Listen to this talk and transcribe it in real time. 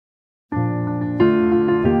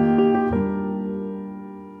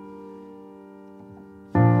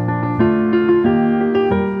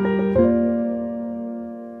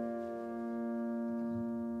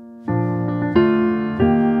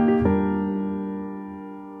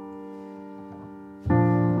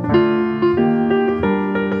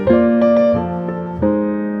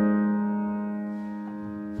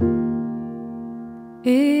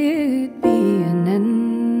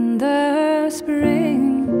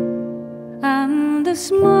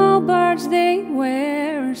small birds they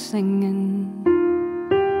were singing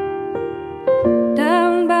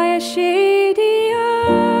down by a shady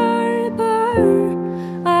arbor.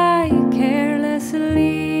 I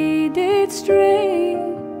carelessly did stray,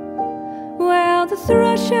 while the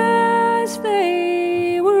thrushes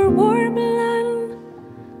they were warbling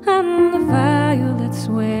and the violets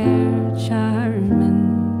were charming.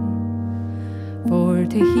 For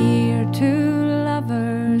to hear two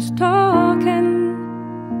lovers talking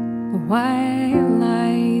while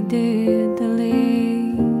I did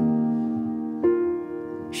delay,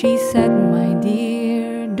 she said, my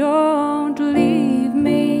dear, don't leave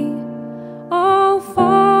me, all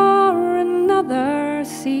for another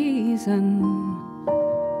season.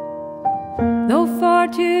 Though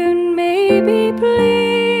fortune may be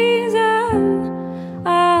pleasing,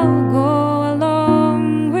 I'll go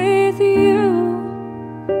along with you.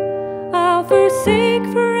 I'll forsake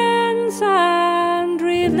friends and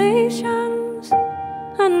relations,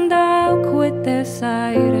 and I'll quit this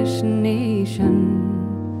Irish nation.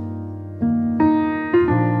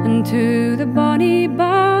 And to the bonny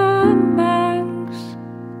banks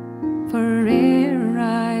fore'er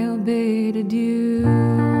I'll bid adieu.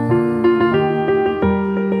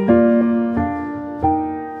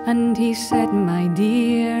 And he said, my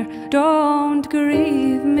dear, don't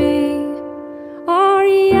grieve me, or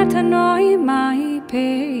yet annoy my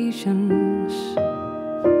patience.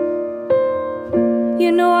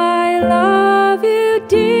 You know I love you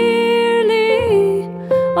dearly,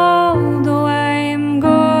 although I'm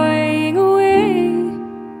going away.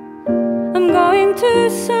 I'm going to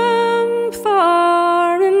some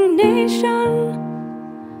foreign nation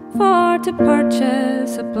for to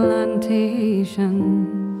purchase a plantation,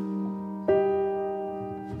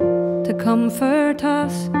 to comfort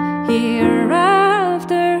us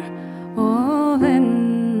hereafter, all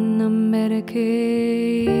in America.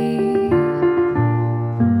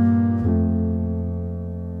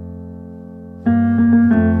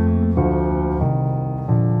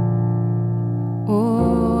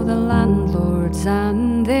 Oh, the landlords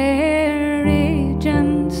and their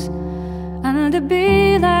agents, and the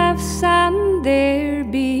bailiffs and their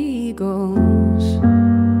beagles,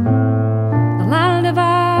 the land of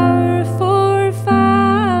our forefathers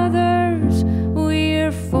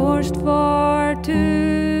we're forced for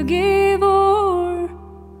to give o'er,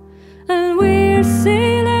 and we're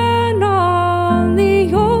sailing on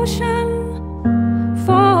the ocean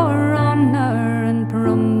for honor and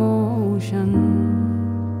promotion,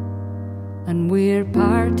 and we're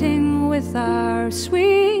parting with our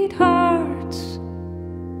sweethearts.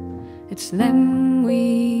 It's them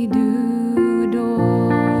we do adore.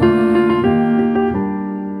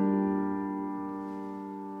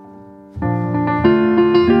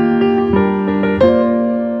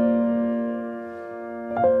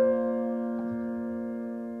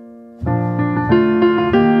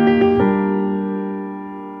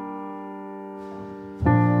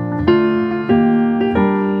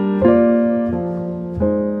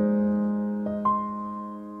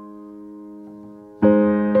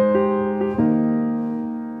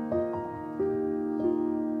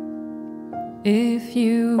 If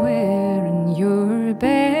you were in your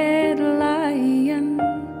bed lying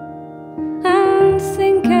and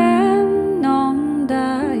thinking on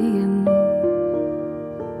dying,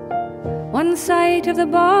 one sight of the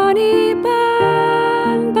bonny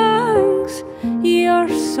banks your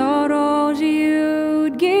sorrows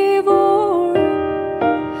you'd give o'er,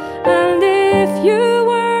 and if you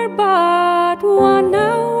were but 1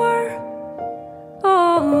 hour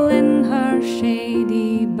all in her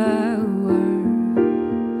shady bower,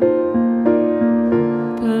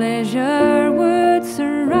 pleasure would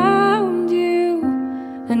surround you,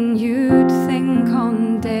 and you'd think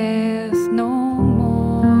on death no more.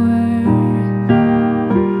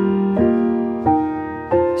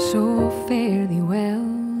 So fare thee well,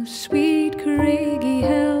 sweet Craigie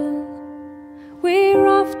hill, where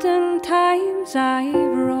oftentimes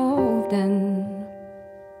I've roved in.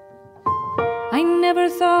 I never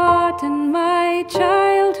thought in my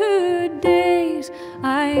childhood days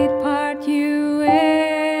I'd part you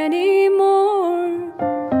anymore.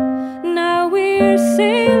 Now we're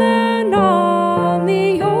sailing on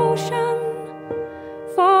the ocean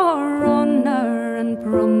for honor and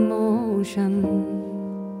promotion,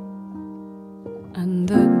 and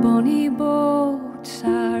the bonny boats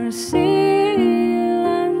are sailing